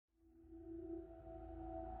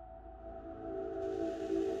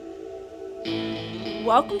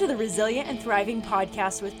Welcome to the Resilient and Thriving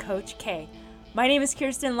Podcast with Coach K. My name is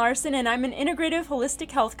Kirsten Larson, and I'm an integrative holistic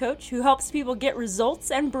health coach who helps people get results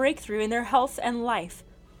and breakthrough in their health and life.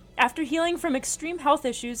 After healing from extreme health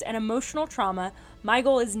issues and emotional trauma, my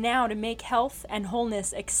goal is now to make health and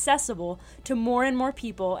wholeness accessible to more and more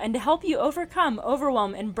people and to help you overcome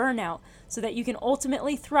overwhelm and burnout so that you can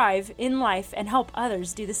ultimately thrive in life and help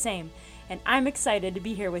others do the same. And I'm excited to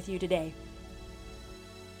be here with you today.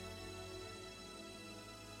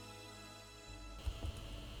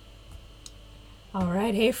 All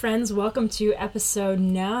right, hey friends, welcome to episode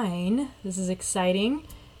 9. This is exciting.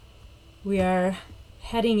 We are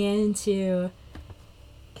heading into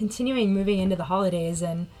moving into the holidays,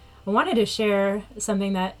 and I wanted to share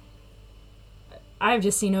something that I've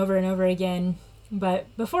just seen over and over again. But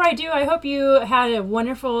before I do, I hope you had a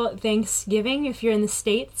wonderful Thanksgiving if you're in the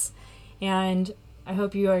States, and I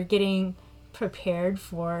hope you are getting prepared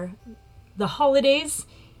for the holidays,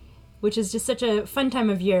 which is just such a fun time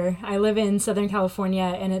of year. I live in Southern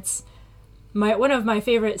California, and it's one of my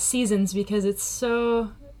favorite seasons because it's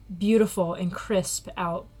so beautiful and crisp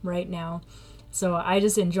out right now. So I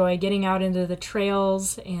just enjoy getting out into the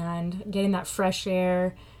trails and getting that fresh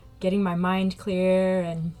air, getting my mind clear,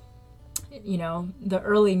 and the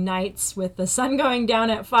early nights with the sun going down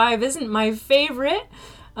at 5 isn't my favorite,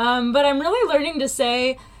 but I'm really learning to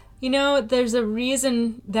say, there's a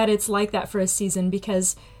reason that it's like that for a season,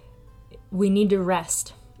 because we need to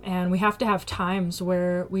rest, and we have to have times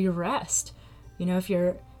where we rest. If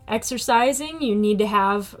you're exercising, you need to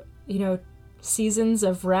have, seasons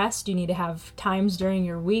of rest. You need to have times during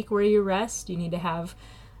your week where you rest. You need to have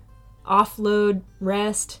offload,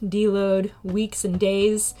 rest, deload weeks and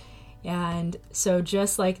days. And so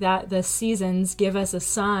just like that, the seasons give us a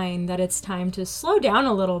sign that it's time to slow down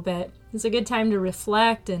a little bit. It's a good time to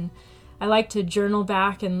reflect, and I like to journal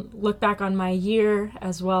back and look back on my year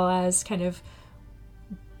as well as kind of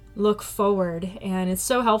look forward. And it's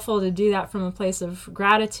so helpful to do that from a place of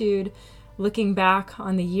gratitude, looking back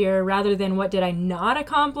on the year rather than what did I not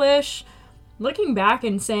accomplish, looking back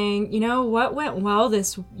and saying, what went well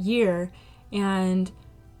this year, and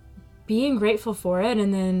being grateful for it,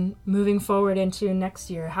 and then moving forward into next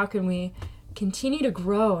year. How can we continue to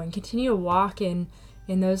grow and continue to walk in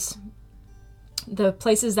the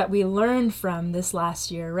places that we learned from this last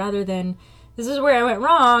year, rather than this is where I went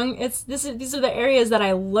wrong. These are the areas that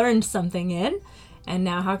I learned something in, and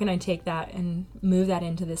now how can I take that and move that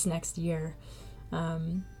into this next year?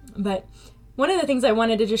 But one of the things I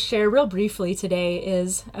wanted to just share real briefly today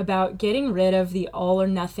is about getting rid of the all or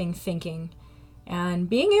nothing thinking and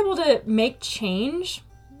being able to make change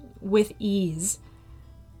with ease.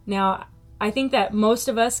 Now, I think that most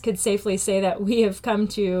of us could safely say that we have come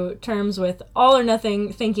to terms with all or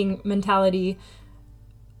nothing thinking mentality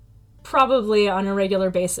probably on a regular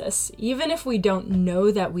basis, even if we don't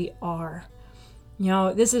know that we are.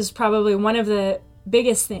 This is probably one of the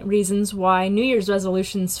biggest reasons why New Year's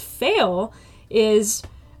resolutions fail is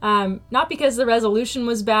not because the resolution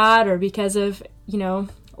was bad or because of,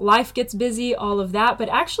 life gets busy, all of that, but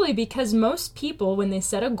actually because most people, when they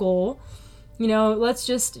set a goal, let's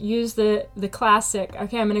just use the classic,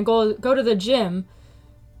 okay, I'm going to go to the gym,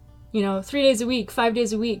 3 days a week, 5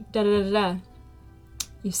 days a week, da-da-da-da.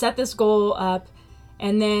 You set this goal up,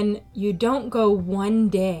 and then you don't go one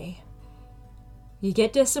day. You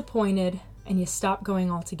get disappointed, and you stop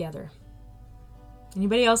going altogether.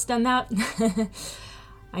 Anybody else done that?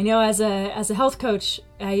 I know as a health coach,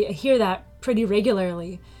 I hear that pretty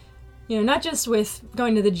regularly. Not just with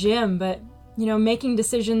going to the gym, but making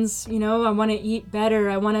decisions. I want to eat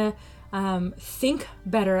better. I want to think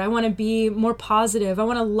better. I want to be more positive. I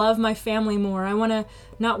want to love my family more. I want to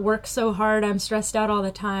not work so hard I'm stressed out all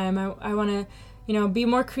the time. I want to, be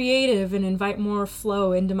more creative and invite more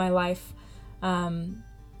flow into my life. And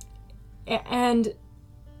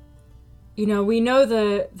we know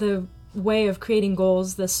the way of creating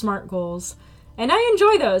goals, the SMART goals. And I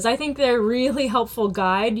enjoy those. I think they're really helpful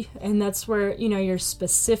guide, and that's where, you're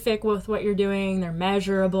specific with what you're doing. They're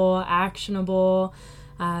measurable, actionable.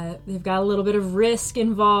 They've got a little bit of risk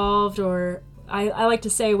involved, or I like to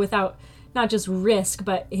say without not just risk,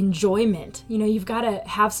 but enjoyment. You've got to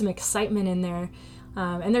have some excitement in there.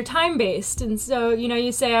 And they're time-based. And so,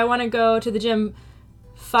 you say, I want to go to the gym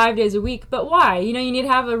 5 days a week, but why? You need to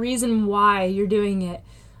have a reason why you're doing it.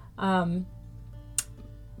 But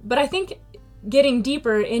I think getting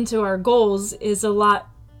deeper into our goals is a lot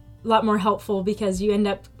more helpful, because you end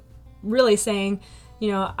up really saying,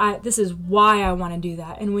 this is why I want to do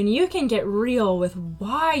that. And when you can get real with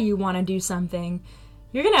why you want to do something,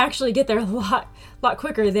 you're going to actually get there a lot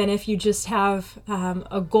quicker than if you just have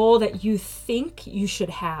a goal that you think you should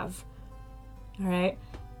have. All right.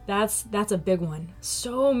 That's a big one.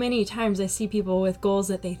 So many times I see people with goals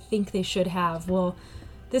that they think they should have. Well,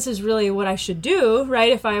 this is really what I should do,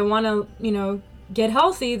 right? If I want to, get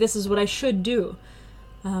healthy, this is what I should do.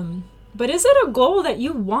 But is it a goal that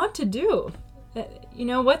you want to do?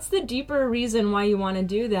 What's the deeper reason why you want to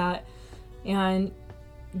do that? And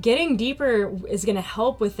getting deeper is going to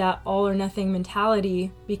help with that all or nothing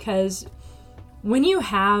mentality, because when you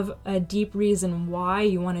have a deep reason why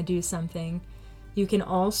you want to do something, you can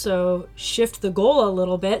also shift the goal a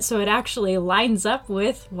little bit so it actually lines up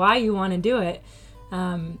with why you want to do it.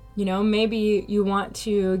 Maybe you want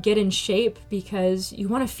to get in shape because you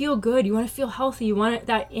want to feel good, you want to feel healthy, you want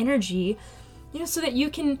that energy, so that you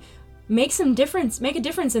can make a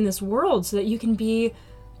difference in this world, so that you can be,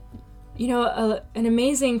 an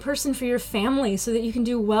amazing person for your family, so that you can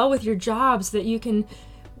do well with your job, so that you can,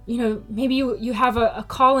 maybe you have a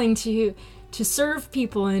calling to serve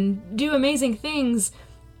people and do amazing things,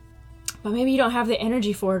 but maybe you don't have the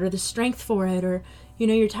energy for it or the strength for it, or,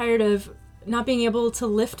 you're tired of not being able to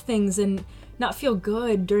lift things and not feel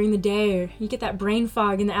good during the day, or you get that brain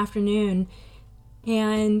fog in the afternoon.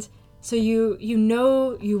 And so you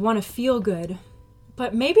want to feel good,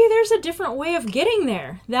 but maybe there's a different way of getting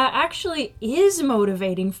there that actually is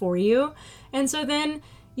motivating for you. And so then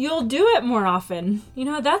you'll do it more often.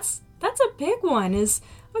 That's a big one is,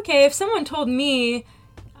 okay, if someone told me,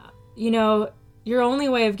 your only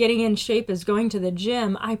way of getting in shape is going to the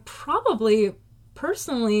gym, I probably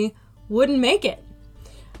personally wouldn't make it.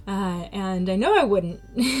 And I know I wouldn't.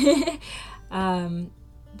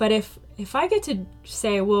 But if I get to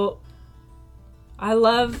say, well, I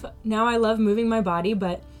love moving my body,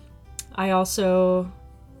 but I also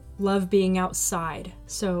love being outside.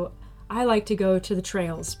 So I like to go to the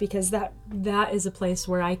trails because that is a place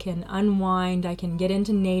where I can unwind, I can get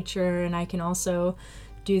into nature, and I can also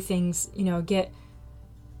do things, get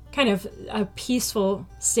kind of a peaceful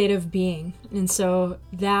state of being. And so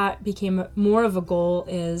that became more of a goal,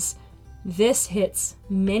 is this hits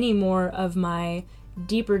many more of my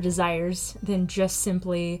deeper desires than just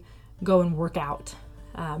simply go and work out,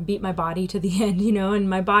 beat my body to the end, and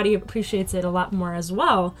my body appreciates it a lot more as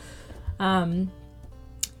well.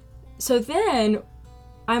 So then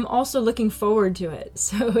I'm also looking forward to it.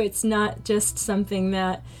 So it's not just something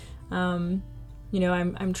that, I'm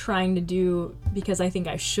trying to do because I think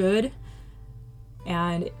I should.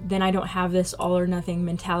 And then I don't have this all or nothing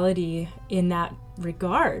mentality in that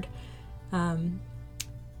regard.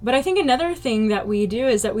 But I think another thing that we do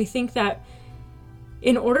is that we think that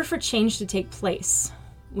in order for change to take place,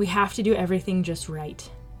 we have to do everything just right.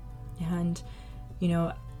 And,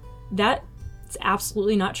 that's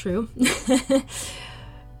absolutely not true.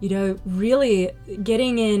 Really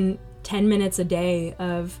getting in 10 minutes a day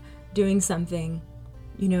of doing something,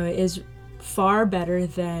 is far better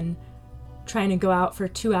than trying to go out for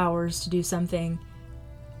 2 hours to do something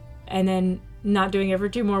and then not doing it for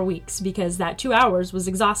 2 more weeks because that 2 hours was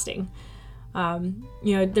exhausting.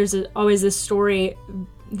 There's always this story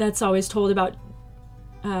that's always told about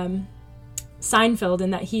Seinfeld,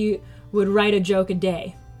 and that he would write a joke a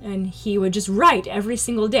day. And he would just write every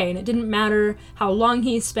single day. And it didn't matter how long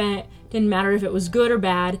he spent, didn't matter if it was good or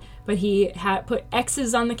bad, but he had put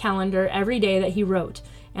X's on the calendar every day that he wrote.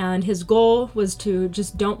 And his goal was to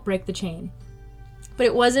just don't break the chain. But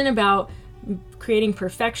it wasn't about creating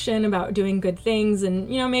perfection, about doing good things. And,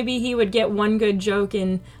 maybe he would get one good joke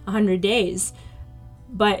in 100 days.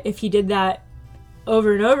 But if he did that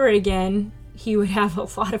over and over again, he would have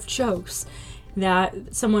a lot of jokes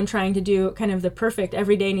that someone trying to do kind of the perfect,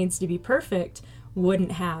 every day needs to be perfect,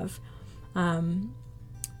 wouldn't have.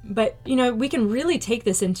 But, we can really take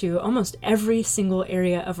this into almost every single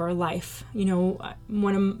area of our life.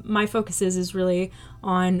 One of my focuses is really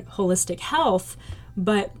on holistic health,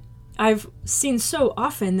 but I've seen so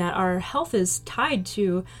often that our health is tied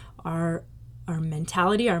to our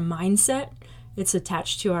mentality, our mindset. It's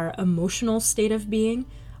attached to our emotional state of being,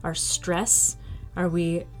 our stress. Are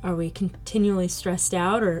we continually stressed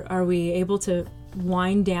out, or are we able to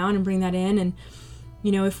wind down and bring that in? And,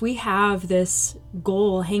 if we have this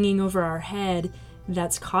goal hanging over our head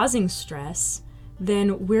that's causing stress,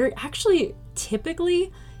 then we're actually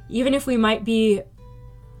typically, even if we might be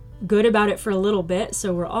good about it for a little bit,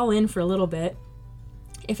 so we're all in for a little bit,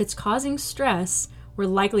 if it's causing stress, we're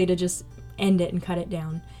likely to just end it and cut it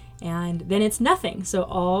down. And then it's nothing, so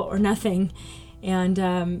all or nothing. And,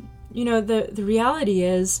 the reality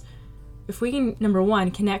is, if we can, number one,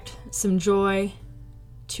 connect some joy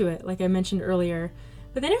to it, like I mentioned earlier,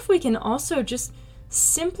 but then if we can also just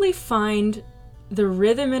simply find the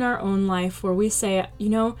rhythm in our own life where we say,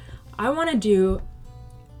 I want to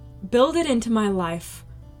build it into my life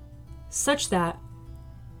such that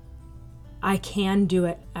I can do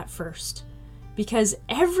it at first. Because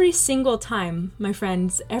every single time, my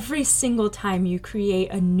friends, every single time you create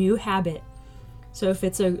a new habit, so if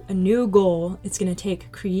it's a new goal, it's going to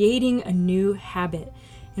take creating a new habit.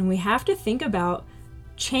 And we have to think about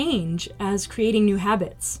change as creating new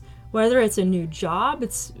habits. Whether it's a new job,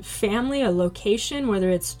 it's family, a location, whether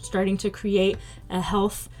it's starting to create a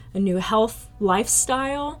new health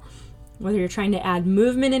lifestyle, whether you're trying to add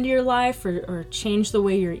movement into your life or change the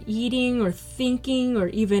way you're eating or thinking, or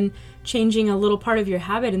even changing a little part of your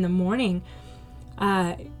habit in the morning.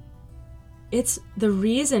 It's the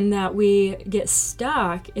reason that we get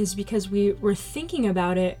stuck is because we're thinking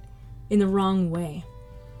about it in the wrong way.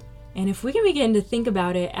 And if we can begin to think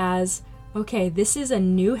about it as, okay, this is a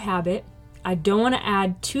new habit. I don't want to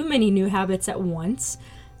add too many new habits at once.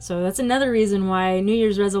 So that's another reason why New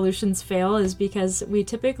Year's resolutions fail, is because we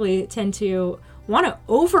typically tend to want to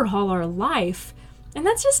overhaul our life. And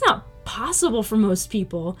that's just not possible for most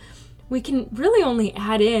people. We can really only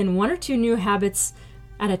add in 1 or 2 new habits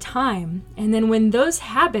at a time. And then when those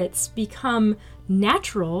habits become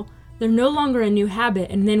natural, they're no longer a new habit,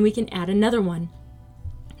 and then we can add another one.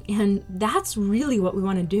 And that's really what we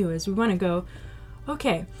want to do, is we want to go,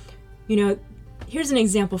 okay, here's an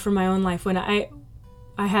example from my own life. When I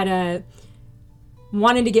had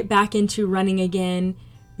wanted to get back into running again,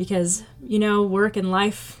 because, work and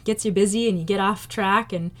life gets you busy and you get off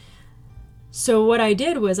track. And so what I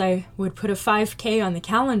did was I would put a 5K on the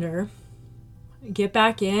calendar, get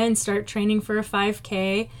back in, start training for a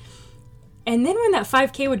 5K. And then when that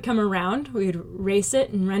 5K would come around, we would race it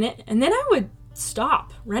and run it. And then I would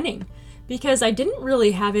stop running, because I didn't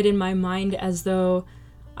really have it in my mind as though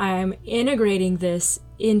I'm integrating this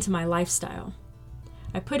into my lifestyle.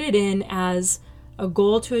 I put it in as a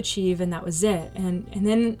goal to achieve, and that was it. And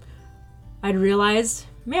then I'd realized,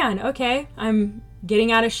 man, okay, I'm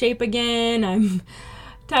getting out of shape again. I'm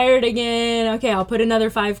tired again. Okay, I'll put another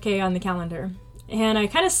 5K on the calendar. And I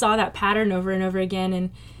kind of saw that pattern over and over again.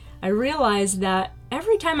 And I realized that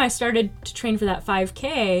every time I started to train for that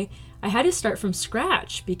 5K, I had to start from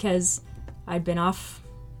scratch, because I'd been off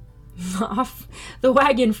the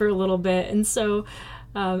wagon for a little bit. And so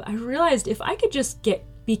I realized if I could just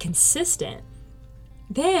be consistent,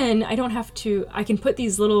 then I can put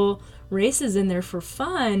these little races in there for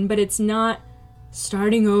fun, but it's not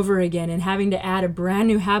starting over again and having to add a brand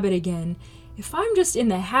new habit again. If I'm just in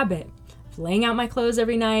the habit of laying out my clothes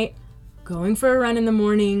every night, going for a run in the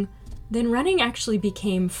morning, then running actually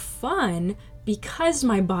became fun because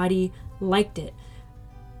my body liked it.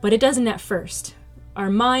 But it doesn't at first. Our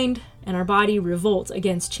mind and our body revolt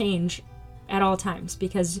against change at all times,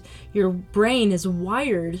 because your brain is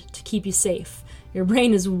wired to keep you safe. Your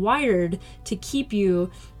brain is wired to keep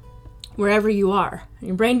you wherever you are.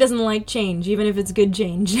 Your brain doesn't like change, even if it's good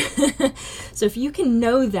change. So if you can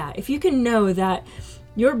know that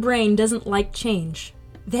your brain doesn't like change,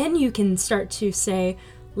 then you can start to say,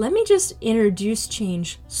 let me just introduce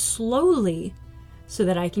change slowly so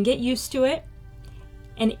that I can get used to it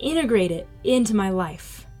and integrate it into my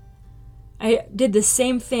life. I did the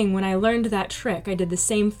same thing when I learned that trick. I did the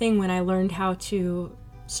same thing when I learned how to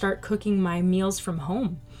start cooking my meals from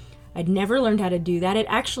home. I'd never learned how to do that. It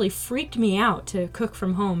actually freaked me out to cook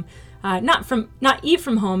from home. Not eat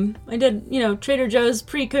from home. I did, Trader Joe's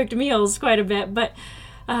pre-cooked meals quite a bit, but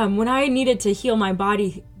when I needed to heal my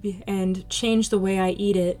body and change the way I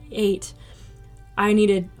ate, I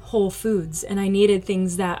needed whole foods, and I needed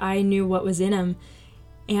things that I knew what was in them,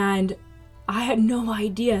 and I had no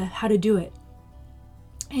idea how to do it.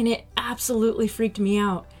 And it absolutely freaked me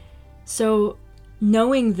out. So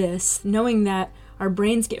knowing that our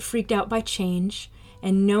brains get freaked out by change,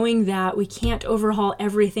 and knowing that we can't overhaul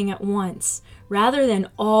everything at once, rather than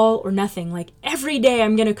all or nothing, like every day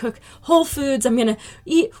I'm going to cook whole foods, I'm going to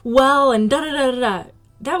eat well, and da-da-da-da-da,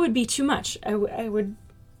 that would be too much. I would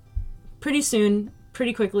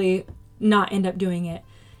pretty quickly not end up doing it.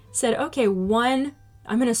 Said, okay,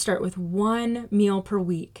 I'm going to start with 1 meal per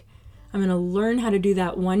week. I'm going to learn how to do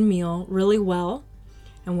that 1 meal really well.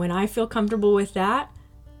 And when I feel comfortable with that,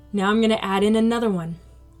 now I'm going to add in another one.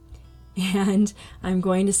 And I'm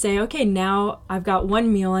going to say, okay, now I've got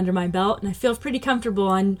 1 meal under my belt, and I feel pretty comfortable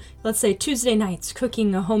on, let's say, Tuesday nights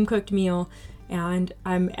cooking a home-cooked meal. And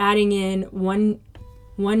I'm adding in one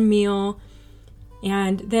meal.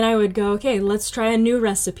 And then I would go, okay, let's try a new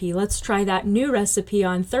recipe. Let's try that new recipe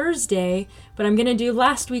on Thursday, but I'm going to do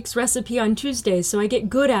last week's recipe on Tuesday so I get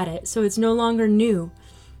good at it, so it's no longer new.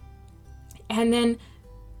 and then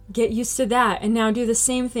get used to that. And now do the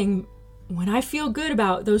same thing. When I feel good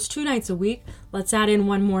about those 2 nights a week, let's add in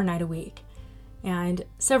 1 more night a week. And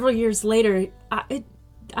several years later,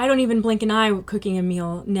 I don't even blink an eye cooking a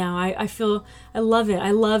meal now. I love it.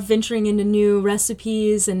 I love venturing into new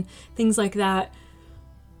recipes and things like that.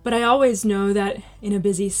 But I always know that in a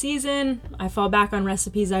busy season, I fall back on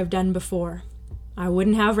recipes I've done before. I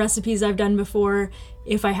wouldn't have recipes I've done before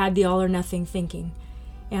if I had the all or nothing thinking.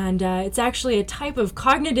 And it's actually a type of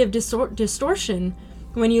cognitive distortion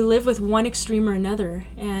when you live with one extreme or another,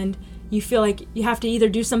 and you feel like you have to either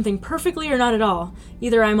do something perfectly or not at all.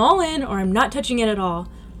 Either I'm all in or I'm not touching it at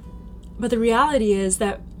all. But the reality is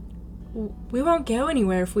that we won't go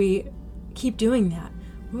anywhere if we keep doing that.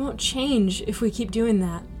 We won't change if we keep doing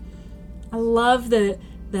that. I love the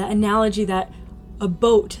analogy that a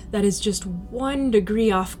boat that is just 1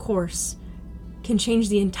 degree off course can change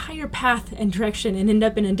the entire path and direction and end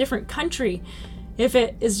up in a different country if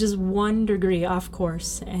it is just 1 degree off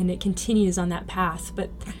course and it continues on that path.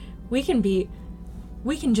 But we can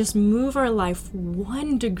just move our life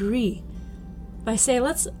 1 degree by saying,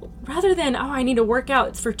 rather than, I need to work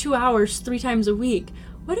out for 2 hours 3 times a week,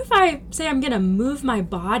 what if I say I'm going to move my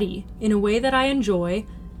body in a way that I enjoy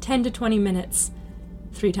 10 to 20 minutes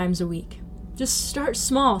 3 times a week? Just start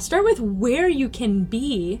small. Start with where you can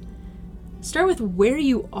be. Start with where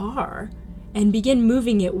you are and begin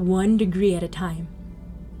moving it 1 degree at a time.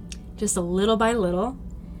 Just a little by little.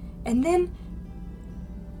 And then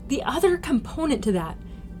the other component to that,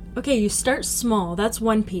 okay, you start small. That's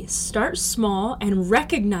one piece. Start small and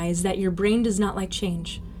recognize that your brain does not like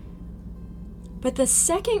change. But the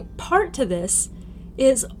second part to this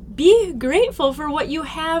is be grateful for what you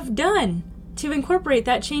have done to incorporate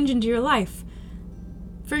that change into your life.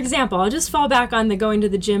 For example, I'll just fall back on the going to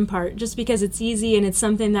the gym part just because it's easy and it's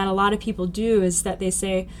something that a lot of people do, is that they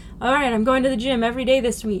say, all right, I'm going to the gym every day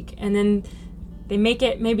this week. And then they make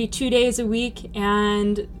it maybe 2 days a week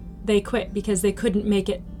and they quit because they couldn't make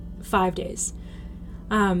it 5 days.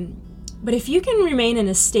 But if you can remain in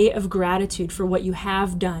a state of gratitude for what you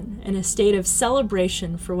have done, in a state of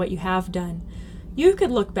celebration for what you have done, you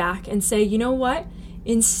could look back and say, you know what?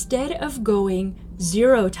 Instead of going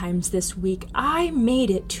 0 times this week, I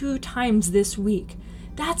made it 2 times this week.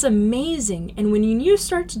 That's amazing. And when you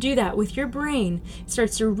start to do that with your brain, it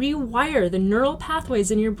starts to rewire the neural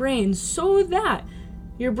pathways in your brain so that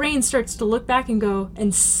your brain starts to look back and go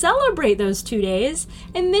and celebrate those 2 days.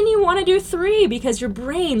 And then you want to do 3 because your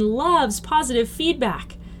brain loves positive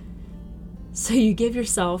feedback. So you give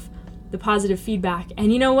yourself the positive feedback.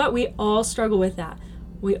 And you know what? We all struggle with that.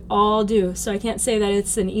 We all do. So I can't say that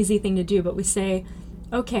it's an easy thing to do, but we say,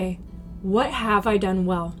 okay, what have I done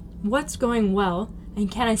well? What's going well?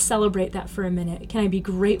 And can I celebrate that for a minute? Can I be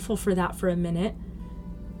grateful for that for a minute?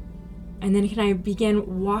 And then can I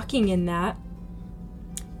begin walking in that?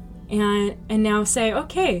 And now say,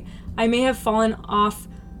 okay, I may have fallen off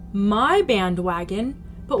my bandwagon,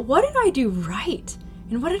 but what did I do right?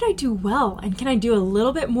 And what did I do well? And can I do a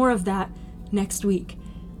little bit more of that next week?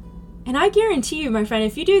 And I guarantee you, my friend,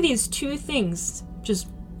 if you do these 2 things, just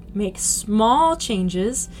make small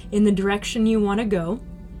changes in the direction you want to go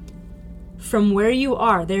from where you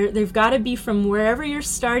are. They've got to be from wherever you're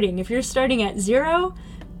starting. If you're starting at 0,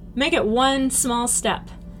 make it 1 small step.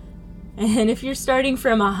 And if you're starting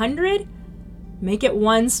from 100, make it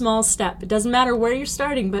 1 small step. It doesn't matter where you're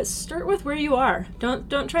starting, but start with where you are.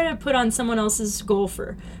 Don't try to put on someone else's goal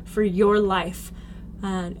for your life.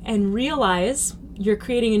 And realize you're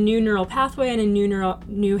creating a new neural pathway and a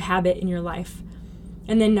new habit in your life.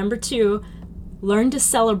 And then number 2, learn to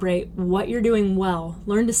celebrate what you're doing well.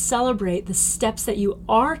 Learn to celebrate the steps that you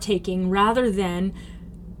are taking rather than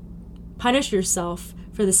punish yourself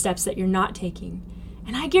for the steps that you're not taking.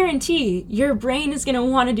 And I guarantee your brain is going to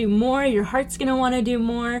want to do more, your heart's going to want to do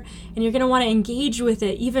more, and you're going to want to engage with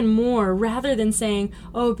it even more rather than saying,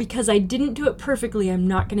 oh, because I didn't do it perfectly, I'm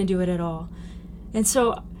not going to do it at all. And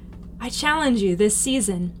so I challenge you this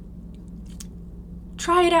season,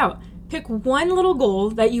 try it out. Pick one little goal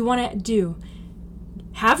that you want to do.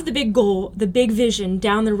 Have the big goal, the big vision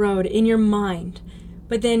down the road in your mind,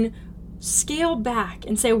 but then scale back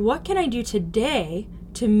and say, what can I do today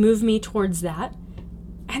to move me towards that?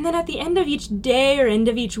 And then at the end of each day or end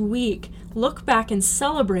of each week, look back and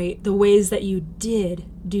celebrate the ways that you did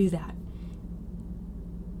do that.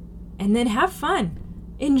 And then have fun.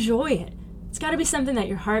 Enjoy it. It's got to be something that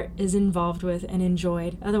your heart is involved with and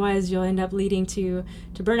enjoyed. Otherwise, you'll end up leading to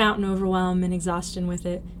burnout and overwhelm and exhaustion with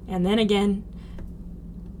it. And then again,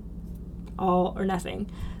 all or nothing.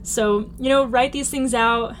 So, write these things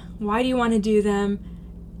out. Why do you want to do them?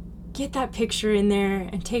 get that picture in there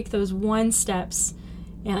and take those 1 steps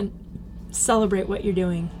and celebrate what you're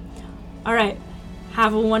doing. All right.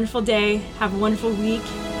 Have a wonderful day. Have a wonderful week,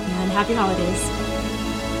 and happy holidays.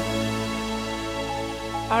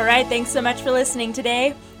 All right. Thanks so much for listening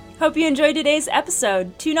today. Hope you enjoyed today's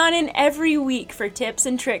episode. Tune on in every week for tips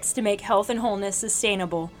and tricks to make health and wholeness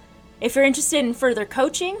sustainable. If you're interested in further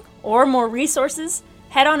coaching or more resources,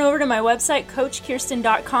 head on over to my website,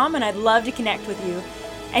 CoachKirsten.com, and I'd love to connect with you.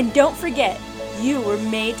 And don't forget, you were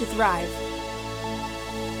made to thrive.